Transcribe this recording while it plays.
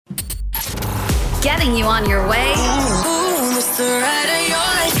getting you on your way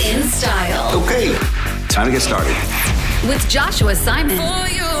in style. Okay, time to get started. With Joshua Simon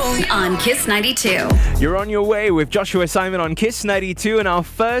on Kiss 92. You're on your way with Joshua Simon on Kiss 92 and our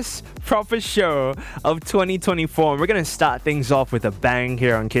first proper show of 2024. And we're going to start things off with a bang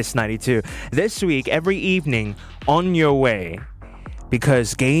here on Kiss 92. This week, every evening, on your way.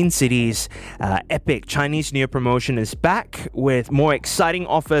 Because Gain City's epic Chinese New Year promotion is back with more exciting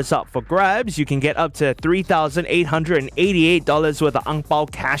offers up for grabs. You can get up to $3,888 worth of ang pao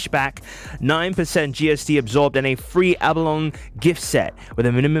cashback, 9% GST absorbed, and a free abalone gift set with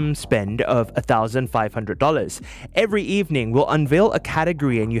a minimum spend of $1,500. Every evening, we'll unveil a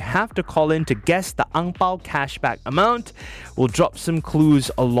category and you have to call in to guess the ang pao cashback amount. We'll drop some clues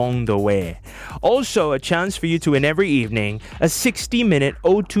along the way. Also, a chance for you to win every evening a 60-minute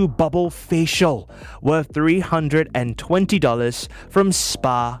O2 bubble facial worth $320 from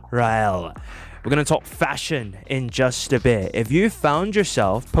Spa Rael. We're going to talk fashion in just a bit. If you found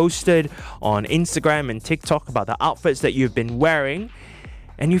yourself posted on Instagram and TikTok about the outfits that you've been wearing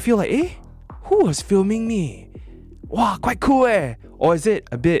and you feel like, who was filming me? Wow, quite cool Or is it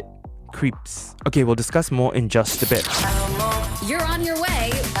a bit creeps? Okay, we'll discuss more in just a bit. You're on your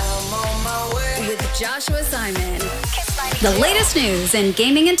way with Joshua Simon. The latest news in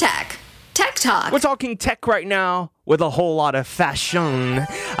gaming and tech. Tech Talk. We're talking tech right now with a whole lot of fashion.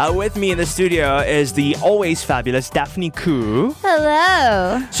 With me in the studio is the always fabulous Daphne Koo.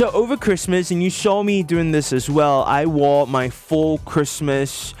 Hello. So over Christmas, and you saw me doing this as well, I wore my full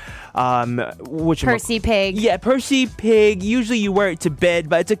Christmas Percy Pig. Yeah, Percy Pig. Usually you wear it to bed,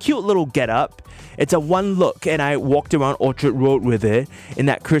 but it's a cute little get-up. It's a one look, and I walked around Orchard Road with it in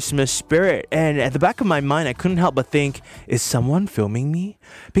that Christmas spirit. And at the back of my mind, I couldn't help but think, is someone filming me?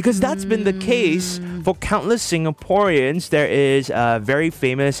 Because that's been the case for countless Singaporeans. There is a very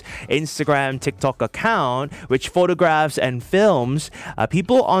famous Instagram, TikTok account which photographs and films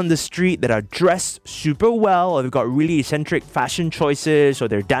people on the street that are dressed super well, or they've got really eccentric fashion choices, or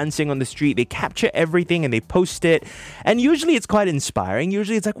they're dancing on the street. They capture everything and they post it. And usually it's quite inspiring.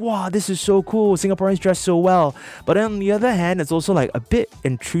 Usually it's like, wow, this is so cool. Singaporeans dress so well. But on the other hand, it's also like a bit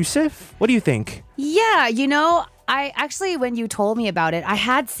intrusive. What do you think? Yeah, I actually, when you told me about it, I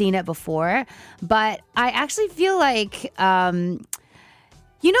had seen it before, but I actually feel like, I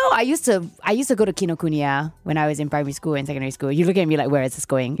used to go to Kinokuniya when I was in primary school and secondary school. You look at me like, where is this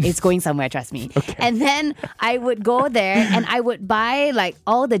going? It's going somewhere, trust me. Okay. And then I would go there and I would buy like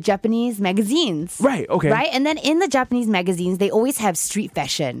all the Japanese magazines. Right, okay. Right? And then in the Japanese magazines, they always have street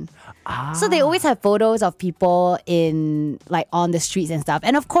fashion. So they always have photos of people in like on the streets and stuff.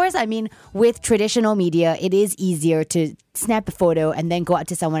 And of course, I mean, with traditional media, it is easier to snap a photo and then go up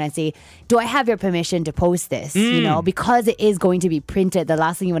to someone and say, do I have your permission to post this? Because it is going to be printed. The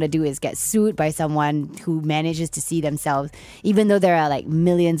last thing you want to do is get sued by someone who manages to see themselves, even though there are like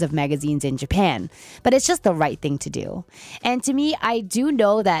millions of magazines in Japan. But it's just the right thing to do. And to me, I do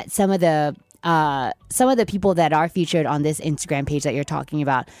know that some of the people that are featured on this Instagram page that you're talking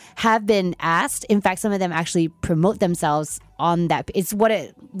about have been asked. In fact, some of them actually promote themselves on that. It's what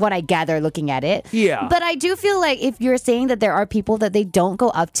I gather looking at it. Yeah. But I do feel like if you're saying that there are people that they don't go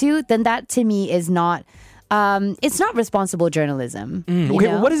up to, then that to me is not, it's not responsible journalism. Okay,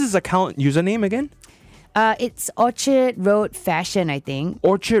 well, what is this account username again? It's Orchard Road Fashion, I think.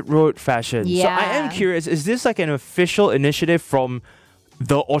 Orchard Road Fashion. Yeah. So I am curious, is this like an official initiative from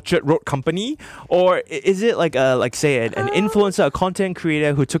the Orchard Road company, or is it like an influencer, a content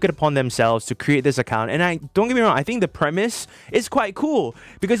creator who took it upon themselves to create this account? And don't get me wrong, I think the premise is quite cool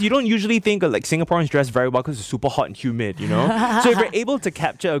because you don't usually think of like Singaporeans dress very well because it's super hot and humid, so if we're able to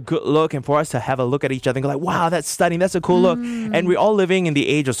capture a good look and for us to have a look at each other and go like, wow, that's stunning, that's a cool look, and we're all living in the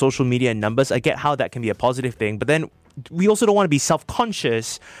age of social media and numbers, I get how that can be a positive thing, but then we also don't want to be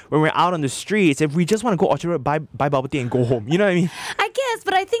self-conscious when we're out on the streets if we just want to go Orchard Road, buy bubble tea and go home. You know what I mean? I guess,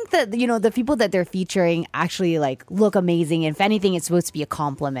 but I think that, the people that they're featuring actually like look amazing. If anything, it's supposed to be a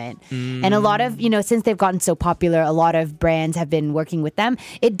compliment. And a lot of, since they've gotten so popular, a lot of brands have been working with them.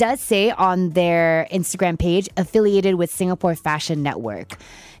 It does say on their Instagram page, affiliated with Singapore Fashion Network.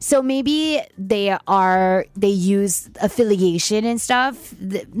 So maybe they use affiliation and stuff.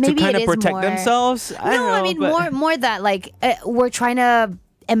 Maybe to kind of protect more, themselves. I mean more that like we're trying to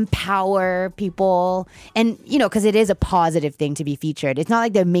empower people, and because it is a positive thing to be featured. It's not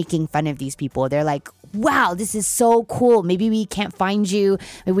like they're making fun of these people. They're like wow, this is so cool. Maybe we can't find you.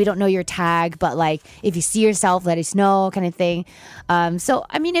 Maybe we don't know your tag, but like if you see yourself, let us know kind of thing. So,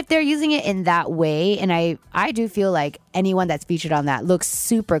 I mean, if they're using it in that way, and I do feel like anyone that's featured on that looks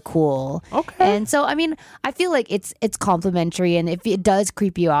super cool. Okay. And so, I mean, I feel like it's complimentary, and if it does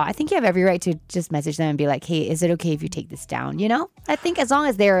creep you out, I think you have every right to just message them and be like, hey, is it okay if you take this down? You know? I think as long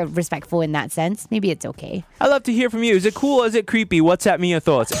as they're respectful in that sense, maybe it's okay. I'd love to hear from you. Is it cool or is it creepy? WhatsApp me your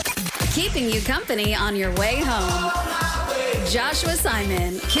thoughts. Keeping you company on your way home. Joshua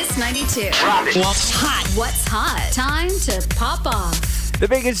Simon, Kiss 92. What's hot? What's hot? Time to pop off. The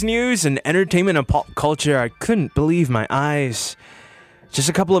biggest news in entertainment and pop culture. I couldn't believe my eyes. Just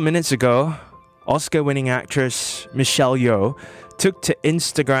a couple of minutes ago, Oscar-winning actress Michelle Yeoh took to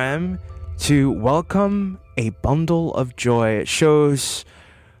Instagram to welcome a bundle of joy. It shows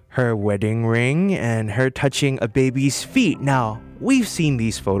her wedding ring and her touching a baby's feet. Now, we've seen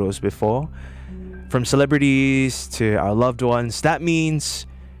these photos before. From celebrities to our loved ones. That means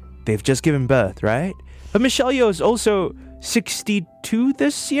they've just given birth, right? But Michelle Yeoh is also 62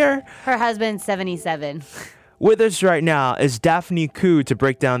 this year. Her husband's 77. With us right now is Daphne Khoo to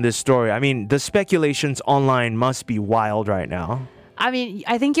break down this story. I mean, the speculations online must be wild right now. I mean,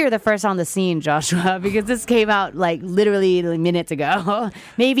 I think you're the first on the scene, Joshua, because this came out like literally minutes ago,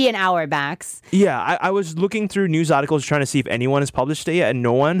 maybe an hour max. Yeah, I was looking through news articles trying to see if anyone has published it yet, and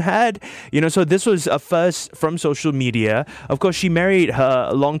no one had. You know, so this was a first from social media. Of course, she married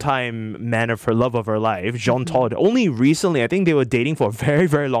her longtime man of her love of her life, Jean Todt, only recently. I think they were dating for a very,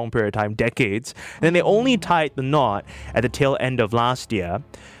 very long period of time, decades. And then they only tied the knot at the tail end of last year.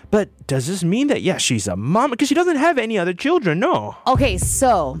 But does this mean that, yeah, she's a mom? Because she doesn't have any other children, no. Okay,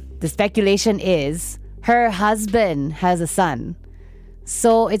 so the speculation is her husband has a son.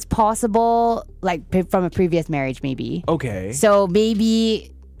 So it's possible, like, from a previous marriage, maybe. Okay. So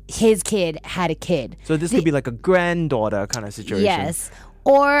maybe his kid had a kid. So this could be like a granddaughter kind of situation. Yes.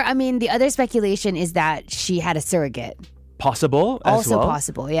 Or, I mean, the other speculation is that she had a surrogate. Possible as Also well.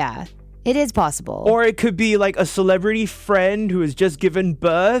 possible, yeah. It is possible. Or it could be like a celebrity friend who has just given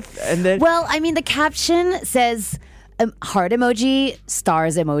birth and then... Well, I mean, the caption says, heart emoji,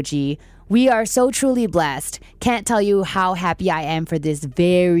 stars emoji. We are so truly blessed. Can't tell you how happy I am for this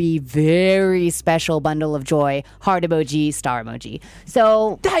very, very special bundle of joy. Heart emoji, star emoji.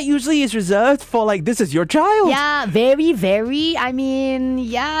 So... That usually is reserved for like, this is your child. Yeah, very, very. I mean,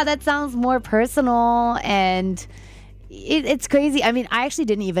 yeah, that sounds more personal and... It's crazy. I mean, I actually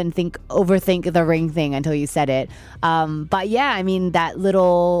didn't even overthink the ring thing until you said it. But yeah, I mean, that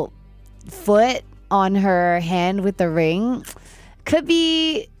little foot on her hand with the ring could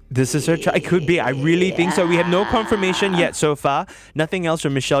be... This is her child. It could be. I really think so. We have no confirmation yet so far. Nothing else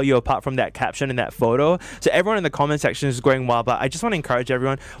from Michelle Yeoh apart from that caption and that photo. So everyone in the comment section is going wild. But I just want to encourage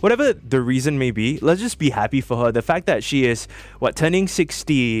everyone, whatever the reason may be, let's just be happy for her. The fact that she is, turning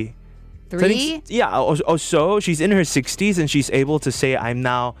 60... or so. She's in her 60s and she's able to say, I'm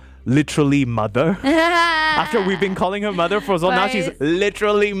now literally mother. After we've been calling her mother for so long, now she's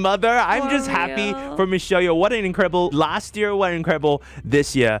literally mother. I'm just happy for Michelle Yeoh. What an incredible last year, what an incredible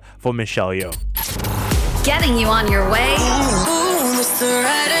this year for Michelle Yeoh. Getting you on your way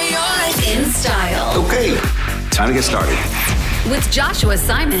in style. Okay, time to get started. With Joshua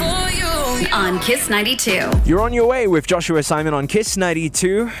Simon on Kiss 92. You're on your way with Joshua Simon on Kiss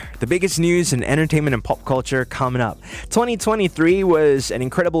 92. The biggest news in entertainment and pop culture coming up. 2023 was an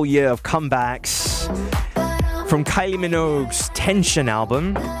incredible year of comebacks. From Kylie Minogue's Tension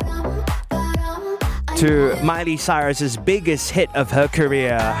album to Miley Cyrus's biggest hit of her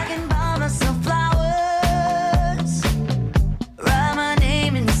career.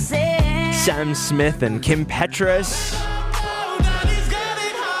 Sam Smith and Kim Petras.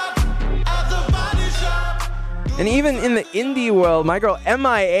 And even in the indie world, my girl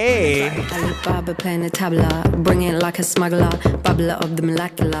MIA,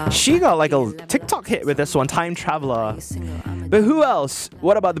 she got like a TikTok hit with this one, Time Traveler. But who else?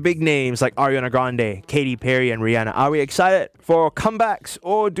 What about the big names like Ariana Grande, Katy Perry, and Rihanna? Are we excited for comebacks,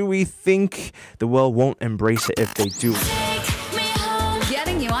 or do we think the world won't embrace it if they do?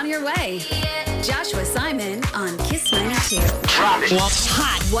 Getting you on your way. Joshua Simon on Kiss 92. What's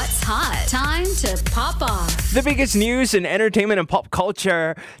hot? What's hot? Time to pop off. The biggest news in entertainment and pop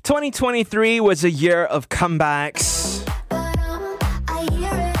culture. 2023 was a year of comebacks.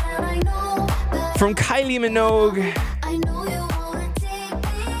 From Kylie Minogue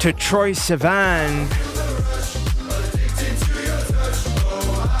to Troye Sivan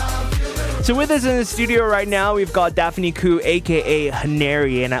So with us in the studio right now, we've got Daphne Koo, aka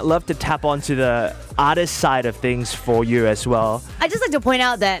Haneri, and I'd love to tap onto the artist side of things for you as well. I'd just like to point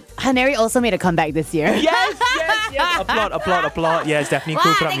out that Haneri also made a comeback this year. Yes. Applaud. Yes, Daphne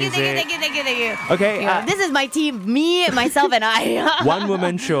Koo put up music. Thank you. Okay. This is my team, me, myself, and I. One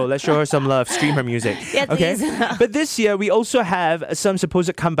woman show. Let's show her some love. Stream her music. Yes, okay. please. But this year we also have some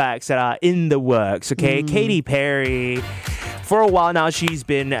supposed comebacks that are in the works. Okay. Katy Perry. For a while now, she's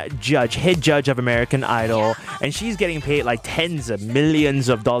been head judge of American Idol, and she's getting paid like tens of millions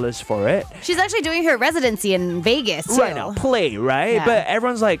of dollars for it. She's actually doing her residency in Vegas too. Right now, play, right? Yeah. But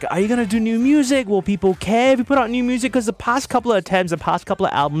everyone's like, are you going to do new music? Will people care if you put out new music? Because the past couple of attempts, the past couple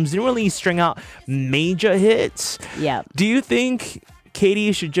of albums didn't really string out major hits. Yeah. Do you think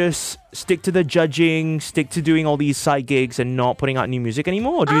Katy should just stick to the judging, stick to doing all these side gigs and not putting out new music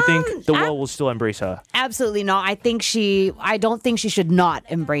anymore? Or do you think the world will still embrace her? Absolutely not. I don't think she should not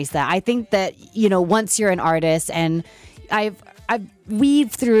embrace that. I think that, once you're an artist, and I've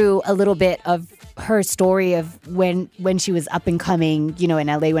weaved through a little bit of her story of when she was up and coming, in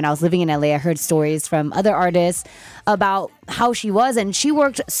LA. When I was living in LA, I heard stories from other artists about how she was, and she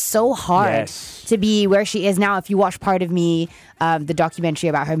worked so hard to be where she is now. If you watch Part of Me, the documentary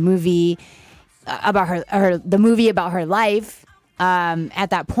about her movie, about the movie about her life, at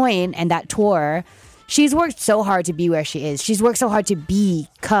that point and that tour, she's worked so hard to be where she is. She's worked so hard to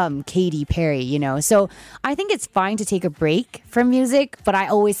become Katy Perry, So I think it's fine to take a break from music, but I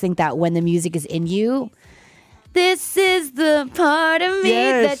always think that when the music is in you, this is the part of me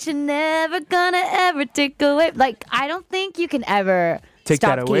that you're never gonna ever take away. Like, I don't think you can ever take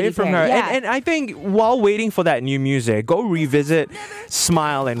stop that away Katy from Perry. her. Yeah. And I think while waiting for that new music, go revisit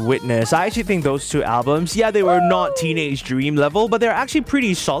Smile and Witness. I actually think those two albums, they were not Teenage Dream level, but they're actually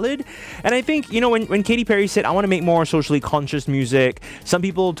pretty solid. And I think, when Katy Perry said, I want to make more socially conscious music, some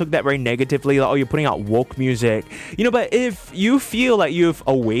people took that very negatively, like, oh, you're putting out woke music. But if you feel like you've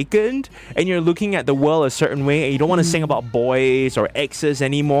awakened and you're looking at the world a certain way and you don't want to sing about boys or exes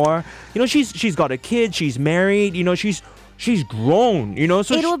anymore, she's got a kid, she's married, she's grown,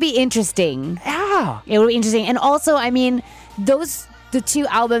 so it will be interesting. Yeah. It will be interesting. And also, the two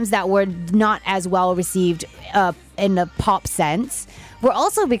albums that were not as well received in the pop sense were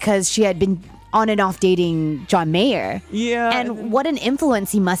also because she had been on and off dating John Mayer. Yeah. And what an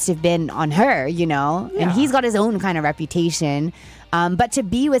influence he must have been on her, Yeah. And he's got his own kind of reputation. But to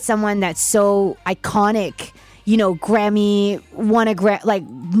be with someone that's so iconic, Grammy, won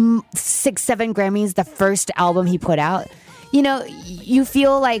 6-7 Grammys, the first album he put out. You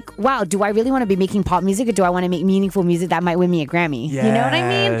feel like, wow, do I really want to be making pop music, or do I want to make meaningful music that might win me a Grammy? Yeah. You know what I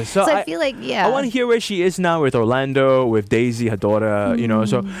mean? So I feel like, I want to hear where she is now with Orlando, with Daisy, her daughter,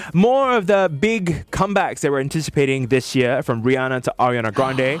 So more of the big comebacks that we're anticipating this year, from Rihanna to Ariana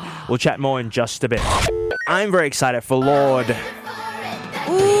Grande. We'll chat more in just a bit. I'm very excited for Lorde.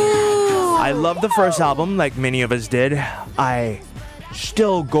 I love the first album, like many of us did. I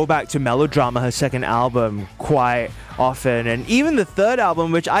still go back to Melodrama, her second album, quite often. And even the third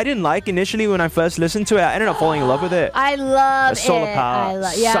album, which I didn't like initially when I first listened to it, I ended up falling in love with it. I love Solar it. Power.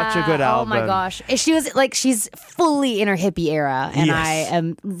 Such a good album. Oh my gosh. She's fully in her hippie era, and I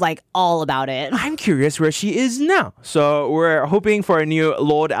am all about it. I'm curious where she is now. So we're hoping for a new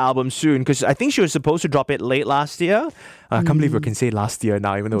Lorde album soon, because I think she was supposed to drop it late last year. I can't believe we can say last year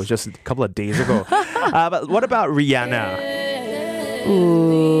now, even though it was just a couple of days ago. But what about Rihanna?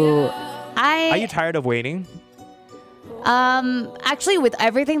 Ooh. Are you tired of waiting? Actually, with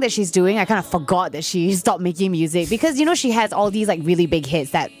everything that she's doing, I kind of forgot that she stopped making music, because she has all these really big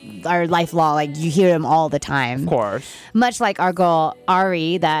hits that are lifelong. You hear them all the time. Of course. Much like our girl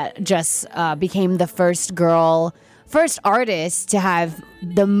Ari, that just became the first artist to have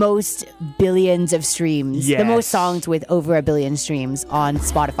the most billions of streams. Yes. The most songs with over 1 billion streams on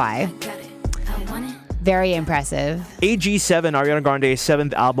Spotify. Very impressive. AG7, Ariana Grande's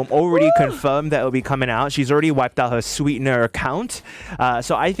 7th album, already confirmed that it'll be coming out. She's already wiped out her Sweetener account.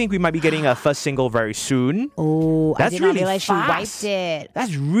 So I think we might be getting a first single very soon. Oh, I did not realize fast. she wiped it.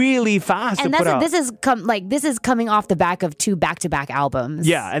 That's really fast and to put out. This is coming off the back of 2 back-to-back albums.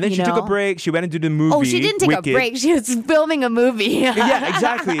 Yeah, and then she took a break. She went into the movie. Oh, she didn't take a break. She was filming a movie. Yeah,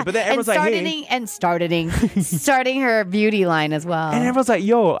 exactly. But then everyone's starting her beauty line as well. And everyone's like,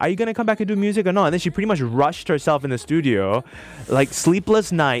 yo, are you going to come back and do music or not? And then she pretty much rushed herself in the studio,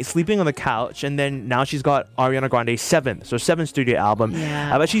 sleepless night, sleeping on the couch, and then now she's got Ariana Grande's 7th studio album.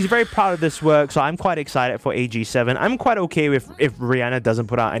 Yeah. But she's very proud of this work, so I'm quite excited for AG7. I'm quite okay if Rihanna doesn't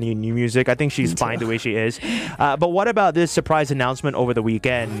put out any new music. I think she's fine the way she is. But what about this surprise announcement over the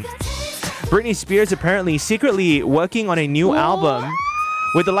weekend? Britney Spears apparently secretly working on a new album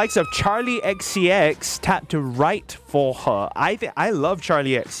with the likes of Charlie XCX tapped to write for her. I love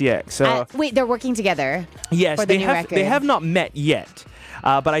Charlie XCX. Wait, they're working together. Yes, for the they new have. record. They have not met yet,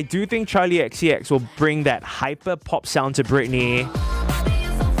 but I do think Charlie XCX will bring that hyper pop sound to Britney.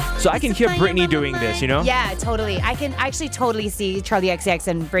 So I can hear Britney doing this, you know? Yeah, totally. I can actually totally see Charlie XCX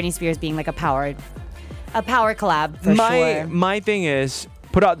and Britney Spears being like a power collab for sure. My thing is,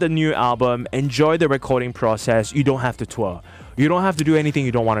 put out the new album, enjoy the recording process. You don't have to tour. You don't have to do anything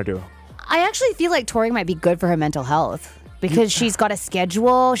you don't want to do. I actually feel like touring might be good for her mental health because she's got a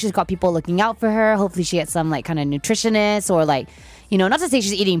schedule. She's got people looking out for her. Hopefully she gets some like kind of nutritionist or like, you know, not to say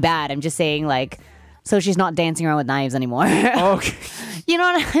she's eating bad. I'm just saying like, so she's not dancing around with knives anymore. Okay. You know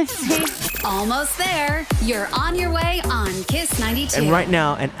what I'm saying? Almost there. You're on your way on Kiss 92. And right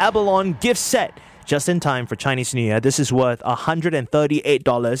now, an Abalone gift set just in time for Chinese New Year. This is worth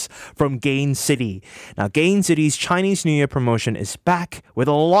 $138 from Gain City. Now, Gain City's Chinese New Year promotion is back with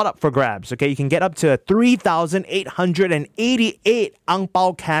a lot up for grabs. Okay, you can get up to 3,888 ang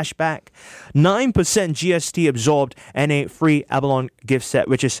pao cash back, 9% GST absorbed, and a free Abalone gift set,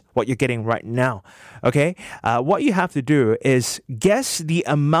 which is what you're getting right now. Okay, what you have to do is guess the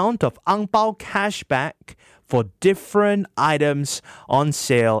amount of ang pao cash back for different items on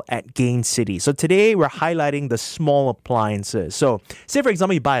sale at Gain City. So today we're highlighting the small appliances. So say for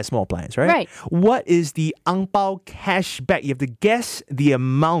example you buy a small appliance, right? Right. What is the ang pao cash back? You have to guess the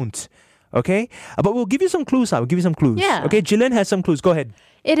amount. Okay? But we'll give you some clues. We'll give you some clues. Yeah. Okay, Jillian has some clues. Go ahead.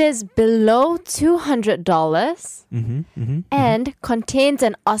 It is below $200 and contains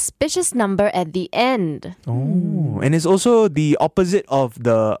an auspicious number at the end. Oh, and it's also the opposite of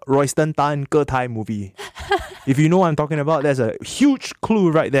the Royston Tan Ke Tai movie. If you know what I'm talking about, there's a huge clue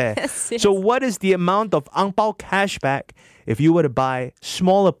right there. Yes. So what is the amount of ang pao cashback if you were to buy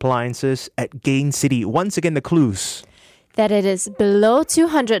small appliances at Gain City? Once again, the clues. That it is below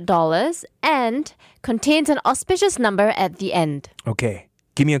 $200 and contains an auspicious number at the end. Okay.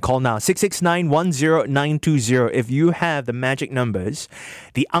 Give me a call now, 669-10920. If you have the magic numbers,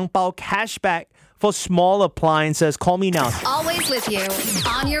 the ang pao cashback for small appliances, call me now. Always with you.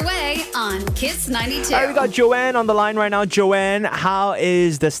 On your way on Kiss 92. All right, we got Joanne on the line right now. Joanne, how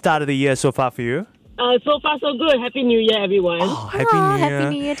is the start of the year so far for you? So far, so good. Happy New Year, everyone. Oh, Happy New Year. Happy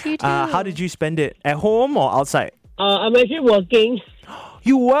New Year to you too. How did you spend it? At home or outside? I'm actually working.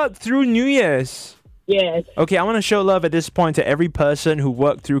 You worked through New Year's. Yes. Okay, I want to show love at this point to every person who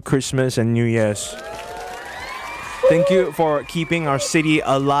worked through Christmas and New Year's. Thank you for keeping our city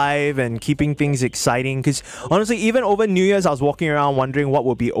alive and keeping things exciting. Because honestly, even over New Year's, I was walking around wondering what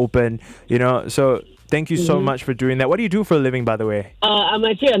would be open, you know. So thank you so much for doing that. What do you do for a living, by the way? I'm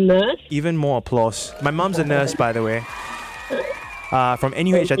actually a nurse. Even more applause. My mom's a nurse, by the way. From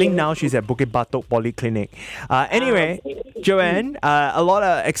NUH. I think now she's at Bukit Batok Polyclinic. Anyway, Joanne, a lot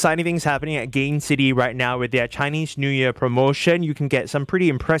of exciting things happening at Gain City right now with their Chinese New Year promotion. You can get some pretty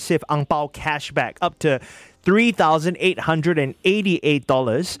impressive ang pao cashback up to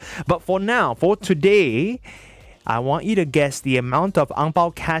 $3,888. But for now, for today, I want you to guess the amount of ang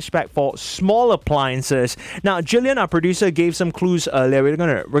pao cashback for small appliances. Now, Jillian, our producer, gave some clues earlier. We're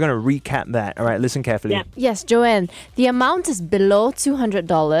gonna recap that. All right, listen carefully. Yeah. Yes, Joanne. The amount is below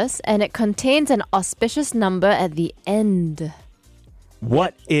 $200 and it contains an auspicious number at the end.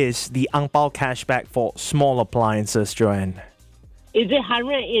 What is the ang pao cashback for small appliances, Joanne? Is it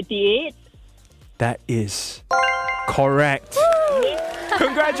 188? That is correct.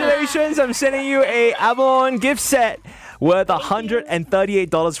 Congratulations, I'm sending you a Abalone gift set worth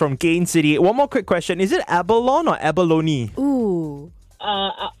 $138 from Gain City. One more quick question. Is it abalone or abalone? Ooh.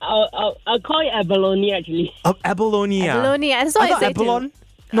 I'll call it abalone, actually. Abalone. Abalone. That's what I say abalone? too.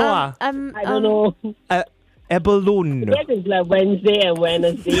 No. I don't know. Abalone. That is like Wednesday and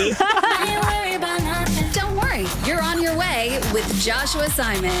Wednesday. Don't worry. You're on your way with Joshua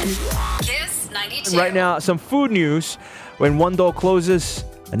Simon. Kiss 92. Right now, some food news. When one door closes,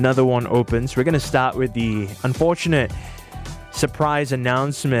 another one opens. We're going to start with the unfortunate surprise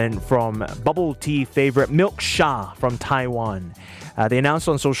announcement from bubble tea favorite Milk Sha from Taiwan. They announced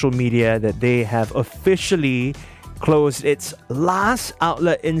on social media that they have officially closed its last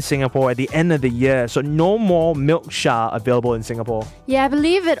outlet in Singapore at the end of the year. So no more Milk Sha available in Singapore. Yeah, I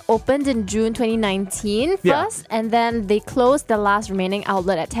believe it opened in June 2019 Yeah. first, and then they closed the last remaining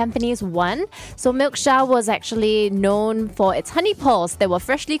outlet at Tampines 1. So Milk Sha was actually known for its honey pearls. They were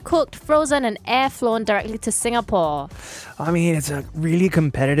freshly cooked, frozen, and air flown directly to Singapore. I mean, it's a really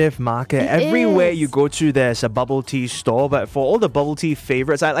competitive market. Everywhere is. you go to, there's a bubble tea store. But for all the bubble tea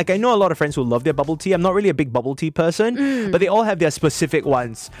favorites, I know a lot of friends who love their bubble tea. I'm not really a big bubble tea person. person, but they all have their specific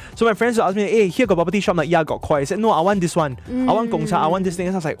ones. So my friends would ask me, hey, here got bubble tea shop. I'm like, yeah, got koi. I said, no, I want this one. I want Gongcha. I want this thing.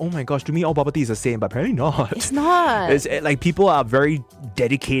 And I was like, oh my gosh, to me, all bubble tea is the same, but apparently not. It's not. It's like people are very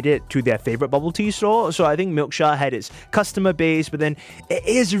dedicated to their favorite bubble tea store. So I think Milksha had its customer base, but then it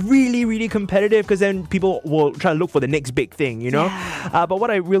is really, really competitive because then people will try to look for the next big thing, you know? Yeah. But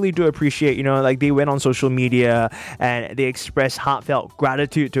what I really do appreciate, you know, like they went on social media and they expressed heartfelt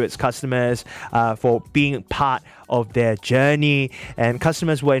gratitude to its customers for being part of their journey, and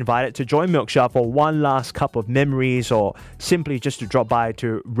customers were invited to join Milksha for one last cup of memories or simply just to drop by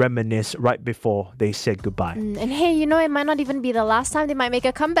to reminisce right before they said goodbye. And hey, you know, it might not even be the last time. They might make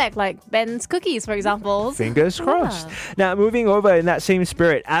a comeback, like Ben's Cookies, for example. Fingers crossed. Now, moving over in that same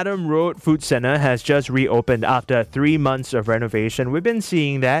spirit, Adam Road Food Centre has just reopened after 3 months of renovation. We've been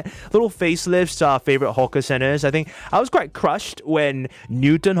seeing that. Little facelifts to our favourite hawker centres. I think I was quite crushed when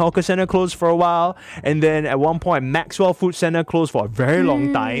Newton Hawker Centre closed for a while, and then at one point Maxwell Food Centre closed for a very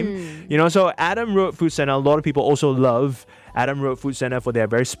long time. You know, so Adam Road Food Centre, a lot of people also love Adam Road Food Centre for their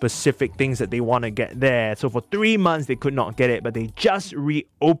very specific things that they want to get there. So for 3 months, they could not get it, but they just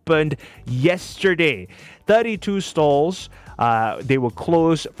reopened yesterday. 32 stalls. They were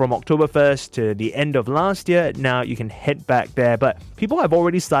closed from October 1st to the end of last year. Now you can head back there, but people have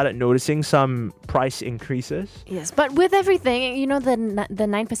already started noticing some price increases. Yes, but with everything, you know, the 9%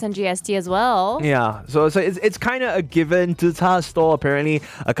 GST as well. Yeah, so it's kind of a given. To Ta's store, apparently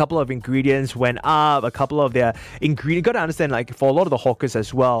a couple of ingredients went up, a couple of their ingredients. Got to understand, like for a lot of the hawkers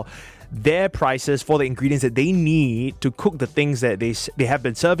as well, their prices for the ingredients that they need to cook the things that they have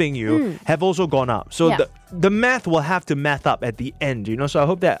been serving you have also gone up. So the math will have to math up at the end, you know. So I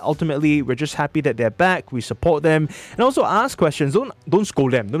hope that ultimately we're just happy that they're back. We support them and also ask questions. Don't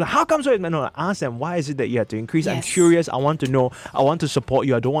scold them. Don't know how come so. No, ask them, why is it that you had to increase? Yes. I'm curious. I want to know. I want to support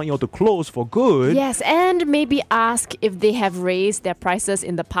you. I don't want you all to close for good. Yes, and maybe ask if they have raised their prices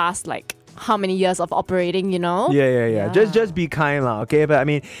in the past, like how many years of operating, you know? Yeah. Just be kind, lah, okay? But I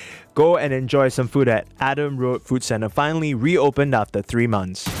mean, go and enjoy some food at Adam Road Food Centre. Finally reopened after 3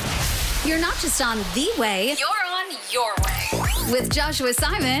 months. You're not just on the way, you're on your way. With Joshua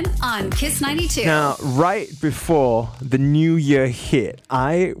Simon on Kiss 92. Now, right before the new year hit,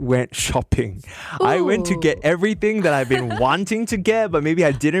 I went shopping. Ooh. I went to get everything that I've been wanting to get, but maybe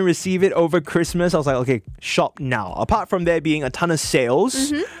I didn't receive it over Christmas. I was like, okay, shop now. Apart from there being a ton of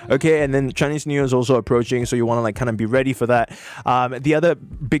sales, okay, and then Chinese New Year is also approaching, so you want to like kind of be ready for that. The other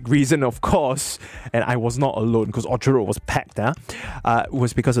big reason, of course, and I was not alone because Orchard Road was packed,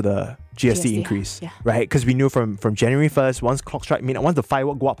 was because of the GST increase, right? Because we knew from January 1st, once clock strike midnight, once the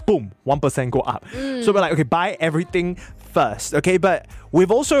firework go up, boom, 1% go up. So we're like, okay, buy everything first, okay? But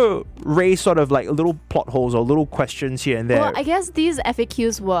we've also raised sort of like little plot holes or little questions here and there. Well, I guess these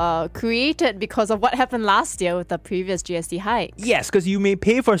FAQs were created because of what happened last year with the previous GST hike. Yes, because you may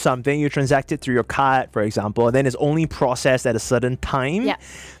pay for something, you transact it through your card, for example, and then it's only processed at a certain time. Yeah.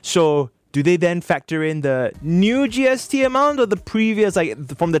 So do they then factor in the new GST amount or the previous, like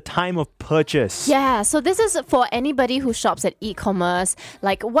from the time of purchase? Yeah, so this is for anybody who shops at e-commerce.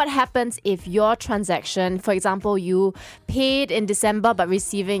 Like, what happens if your transaction, for example, you paid in December but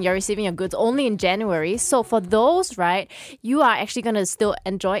you're receiving your goods only in January. So for those, right, you are actually going to still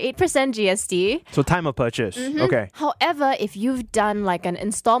enjoy 8% GST. So time of purchase. Okay. However, if you've done like an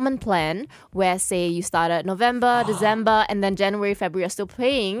installment plan where, say, you started November, December, and then January, February, you're still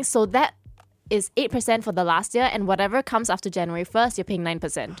paying, so that is 8% for the last year, and whatever comes after January 1st, you're paying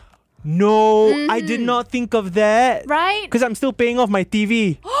 9%. No, I did not think of that. Right? Because I'm still paying off my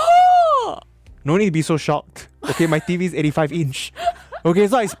TV. No need to be so shocked. Okay, my TV is 85 inch. Okay,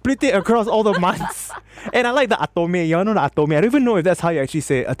 so I split it across all the months. And I like the atome. You all know the atome. I don't even know if that's how you actually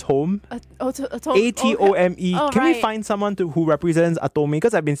say atome. A-T-O-M-E. Oh, Can we right. find someone who represents atome?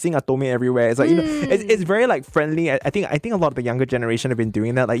 Because I've been seeing atome everywhere. It's like, you know, it's very like friendly. I think a lot of the younger generation have been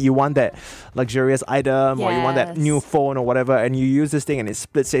doing that. Like you want that luxurious item or you want that new phone or whatever, and you use this thing and it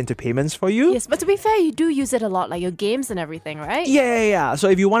splits it into payments for you. Yes, but to be fair, you do use it a lot, like your games and everything, right? Yeah. So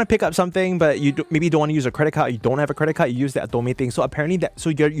if you want to pick up something, but you maybe don't want to use a credit card, you don't have a credit card, you use the atome thing. So apparently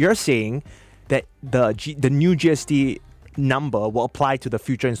you're saying that the new GST number will apply to the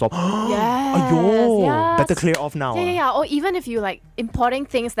future installment. Yes. Better clear off now. Yeah. Or even if you like importing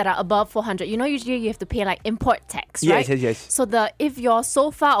things that are above 400, you know, usually you have to pay like import tax, right? Yes. So if your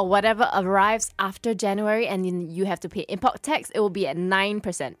sofa or whatever arrives after January and then you have to pay import tax, it will be at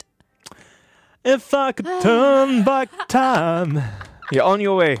 9%. If I could turn back time. You're on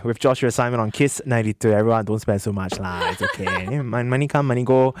your way with Joshua Simon on Kiss 92. Everyone, don't spend so much lah. It's okay. Money come, money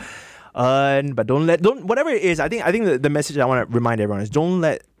go. earn, but don't whatever it is. I think the message I want to remind everyone is don't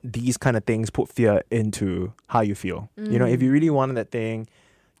let these kind of things put fear into how you feel. You know, if you really wanted that thing,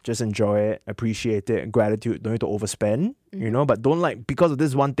 just enjoy it, appreciate it, and gratitude. Don't need to overspend, you know. But don't like because of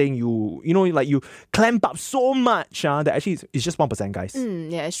this one thing you clamp up so much that actually it's just 1%, guys.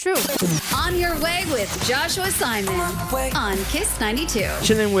 Yeah, it's true. On Your Way with Joshua Simon on Kiss 92.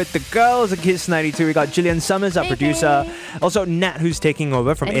 Chilling with the girls at Kiss 92. We got Jillian Summers, our producer. Also Nat, who's taking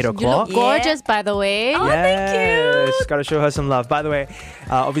over from 8 You o'clock. look gorgeous, by the way. Oh, thank you. Just gotta show her some love. By the way,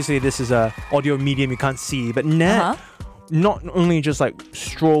 obviously this is a audio medium you can't see, but Nat not only just like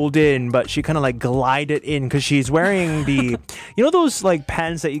strolled in, but she kind of like glided in because she's wearing the, you know, those like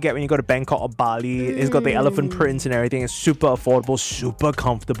pants that you get when you go to Bangkok or Bali. It's got the elephant prints and everything. It's super affordable, super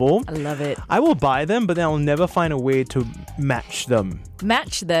comfortable. I love it. I will buy them, but then I'll never find a way to match them.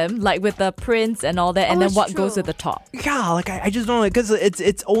 Match them like with the prints and all that, and then what goes with the top. Yeah, like I just don't know, because it's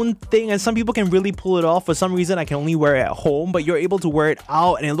its own thing, and some people can really pull it off. For some reason, I can only wear it at home, but you're able to wear it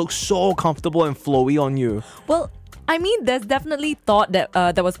out, and it looks so comfortable and flowy on you. Well, I mean, there's definitely thought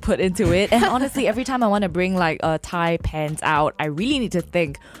that was put into it. And honestly, every time I want to bring like Thai pants out, I really need to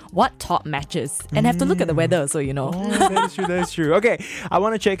think what top matches and have to look at the weather, so you know. That's true. Okay, I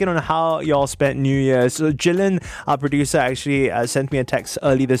want to check in on how y'all spent New Year. So Jillian, our producer, actually sent me a text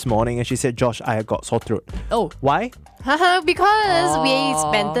early this morning, and she said, "Josh, I have got sore throat." Oh. Why? Because we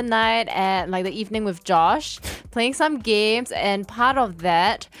spent the night at like the evening with Josh playing some games, and part of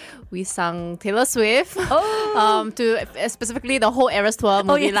that we sung Taylor Swift to specifically the whole Eras Tour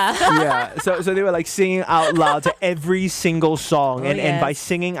movie lah. Yeah, so they were like singing out loud to every single song, and by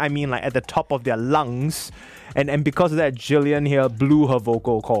singing I mean like at the top of their lungs. And because of that, Jillian here blew her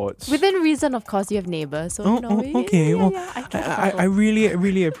vocal cords. Within reason, of course, you have neighbors. So, okay. I I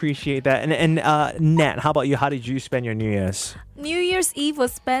really appreciate that. And Nat, how about you? How did you spend your New Year's? New Year's Eve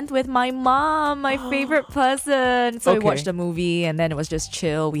was spent with my mom, my favorite person. So we Okay. watched a movie, and then it was just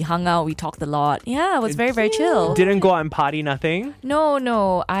chill. We hung out, we talked a lot. Yeah, it was very, very chill. Didn't go out and party, nothing?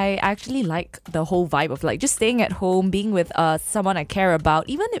 No. I actually like the whole vibe of like just staying at home, being with someone I care about.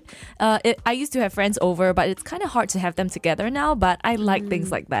 Even if I used to have friends over, but it's kind of hard to have them together now. But I like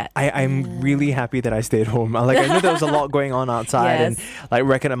things like that. I'm really happy that I stayed home. Like I knew there was a lot going on outside and like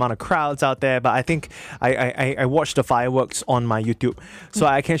record amount of crowds out there. But I think I watched the fireworks on my YouTube, so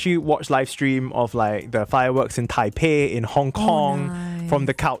I can actually watch live stream of like the fireworks in Taipei, in Hong Kong, from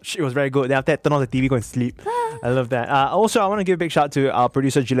the couch. It was very good. Then after that, turn on the TV, go and sleep. I love that. Also, I want to give a big shout out to our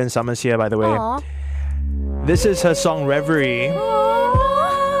producer Jillian Summers here, by the way. This is her song Reverie.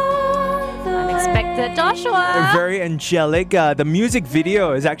 Unexpected Joshua. Very angelic. The music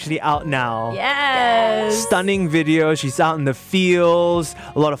video is actually out now. Yes. Stunning video. She's out in the fields,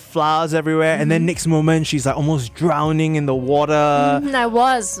 a lot of flowers everywhere, and then next moment she's like almost drowning in the water. I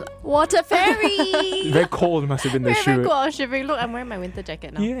was. Water fairy. Very cold must have been the Very shoot. cool. I was shivering. Look, I'm wearing my winter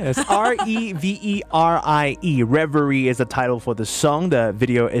jacket now. Yes, Reverie. Reverie is the title for the song. The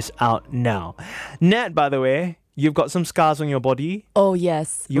video is out now. Nat, by the way, you've got some scars on your body. Oh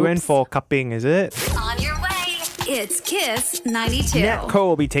yes. You went for cupping, is it? On Your Way. It's Kiss 92. Nat Ko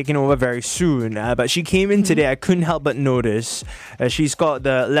will be taking over very soon, but she came in today. I couldn't help but notice she's got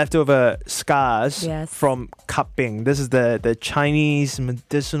the leftover scars from cupping. This is the Chinese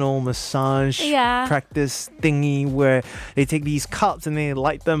medicinal massage practice thingy where they take these cups and they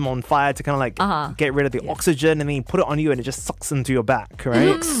light them on fire to kind of like get rid of the oxygen, and then you put it on you and it just sucks into your back, right? It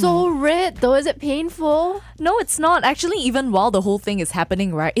looks so red though. Is it painful? No, it's not. Actually, even while the whole thing is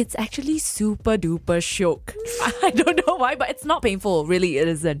happening, right, it's actually super duper shook. I don't know why, but it's not painful. Really, it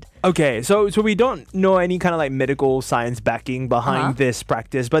isn't. Okay, so we don't know any kind of like medical science backing behind this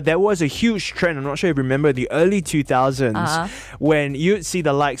practice, but there was a huge trend. I'm not sure if you remember the early 2000s when you'd see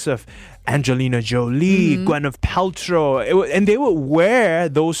the likes of Angelina Jolie, Gwyneth Paltrow, and they would wear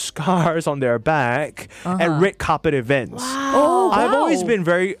those scars on their back at red carpet events. I've always been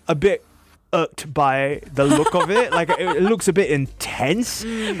a bit irked by the look of it. Like it looks a bit intense.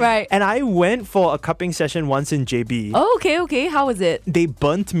 Right. And I went for a cupping session once in JB. Oh, okay. How was it? They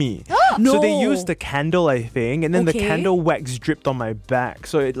burnt me. No. So they used the candle, I think, and then the candle wax dripped on my back.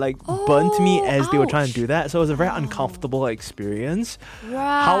 So it like burnt me as they were trying to do that. So it was a very uncomfortable experience.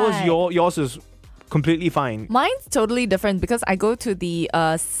 Right. How was yours? Is completely fine. Mine's totally different because I go to the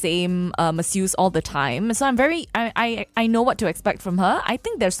same masseuse all the time. So I know what to expect from her. I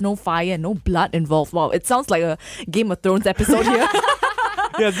think there's no fire, no blood involved. Wow, it sounds like a Game of Thrones episode here.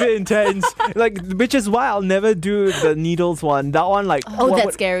 Yeah, it's a bit intense. Like, which is why I'll never do the needles one. That one, like,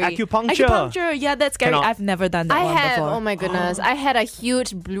 that's scary. Acupuncture. Yeah, that's scary. Cannot. I've never done that I one have. before. Oh my goodness. I had a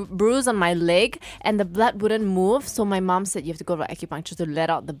huge bruise on my leg and the blood wouldn't move. So my mom said you have to go to acupuncture to let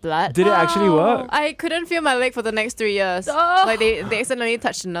out the blood. Did it actually work? I couldn't feel my leg for the next 3 years. Like they accidentally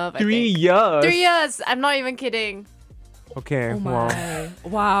touched the nerve. 3 years? 3 years. I'm not even kidding. Okay, Oh well. my.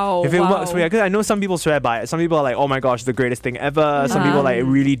 Wow. If it wow. works for you, because I know some people swear by it. Some people are like, "Oh my gosh, the greatest thing ever." Some people are like, "It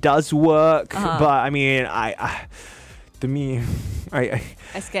really does work." But I mean, to me, I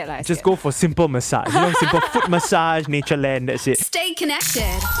I scared like just go for simple massage. You know, simple foot massage, nature land. That's it. Stay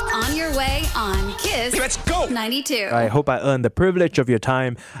connected. On your way on Kiss. Let's go. 92. I hope I earned the privilege of your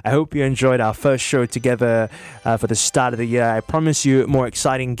time. I hope you enjoyed our first show together for the start of the year. I promise you more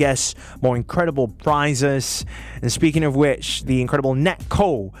exciting guests, more incredible prizes. And speaking of which, the incredible Nat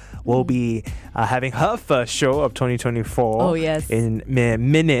Cole will be having her first show of 2024. Oh, yes. In mere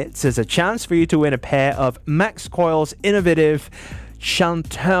minutes. There's a chance for you to win a pair of Max Coil's innovative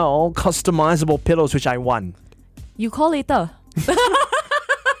Chantel customizable pillows, which I won. You call later.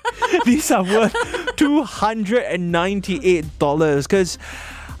 These are worth $298 because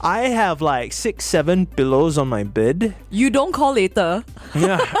I have like 6-7 pillows on my bed. You don't call later.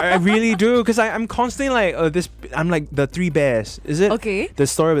 Yeah, I really do because I'm constantly like I'm like the three bears. Is it? Okay. The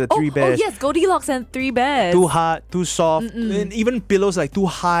story of the three bears. Oh yes, Goldilocks and Three Bears. Too hard, too soft, and even pillows like too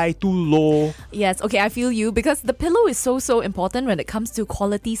high, too low. Yes, okay, I feel you because the pillow is so important when it comes to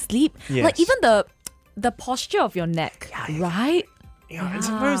quality sleep. Yes. Like even the posture of your neck, right? Yeah, and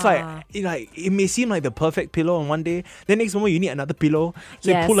sometimes it may seem like the perfect pillow on one day. Then next moment you need another pillow.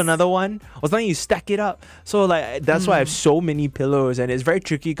 So you pull another one. Or sometimes you stack it up. So like that's why I have so many pillows, and it's very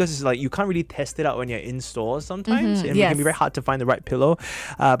tricky because it's like you can't really test it out when you're in stores sometimes. And it can be very hard to find the right pillow.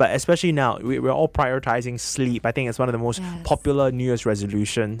 But especially now, we're all prioritizing sleep. I think it's one of the most popular New Year's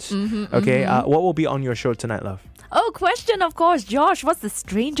resolutions. Okay, what will be on your show tonight, love? Oh, question of course, Josh. What's the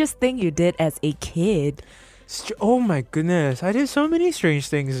strangest thing you did as a kid? Oh my goodness, I did so many strange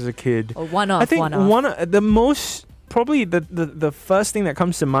things as a kid. Oh, one off. I think the most probably the first thing that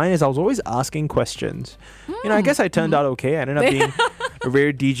comes to mind is I was always asking questions. You know, I guess I turned out okay. I ended up being a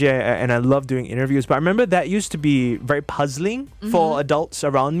rare DJ and I love doing interviews. But I remember that used to be very puzzling for adults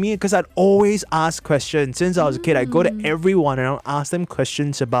around me because I'd always ask questions. Since I was a kid, I'd go to everyone and I'd ask them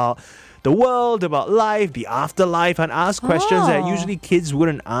questions about the world, about life, the afterlife, and ask questions that usually kids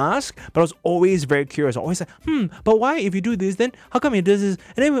wouldn't ask. But I was always very curious. I always like, but why if you do this, then how come it does this?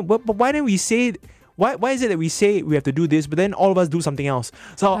 And then but why don't we say why is it that we say we have to do this, but then all of us do something else?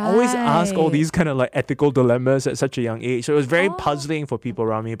 So I always ask all these kind of like ethical dilemmas at such a young age. So it was very puzzling for people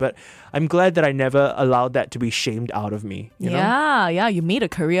around me. But I'm glad that I never allowed that to be shamed out of me. You know? Yeah, you made a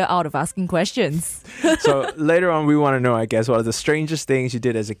career out of asking questions. So later on, we want to know, I guess, what are the strangest things you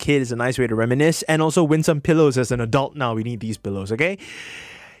did as a kid? It's a nice way to reminisce and also win some pillows as an adult. Now we need these pillows, okay?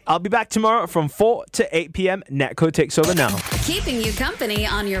 I'll be back tomorrow from 4 to 8 p.m. Netco takes over now. Keeping you company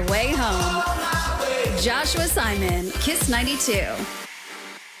on your way home. Joshua Simon, Kiss 92.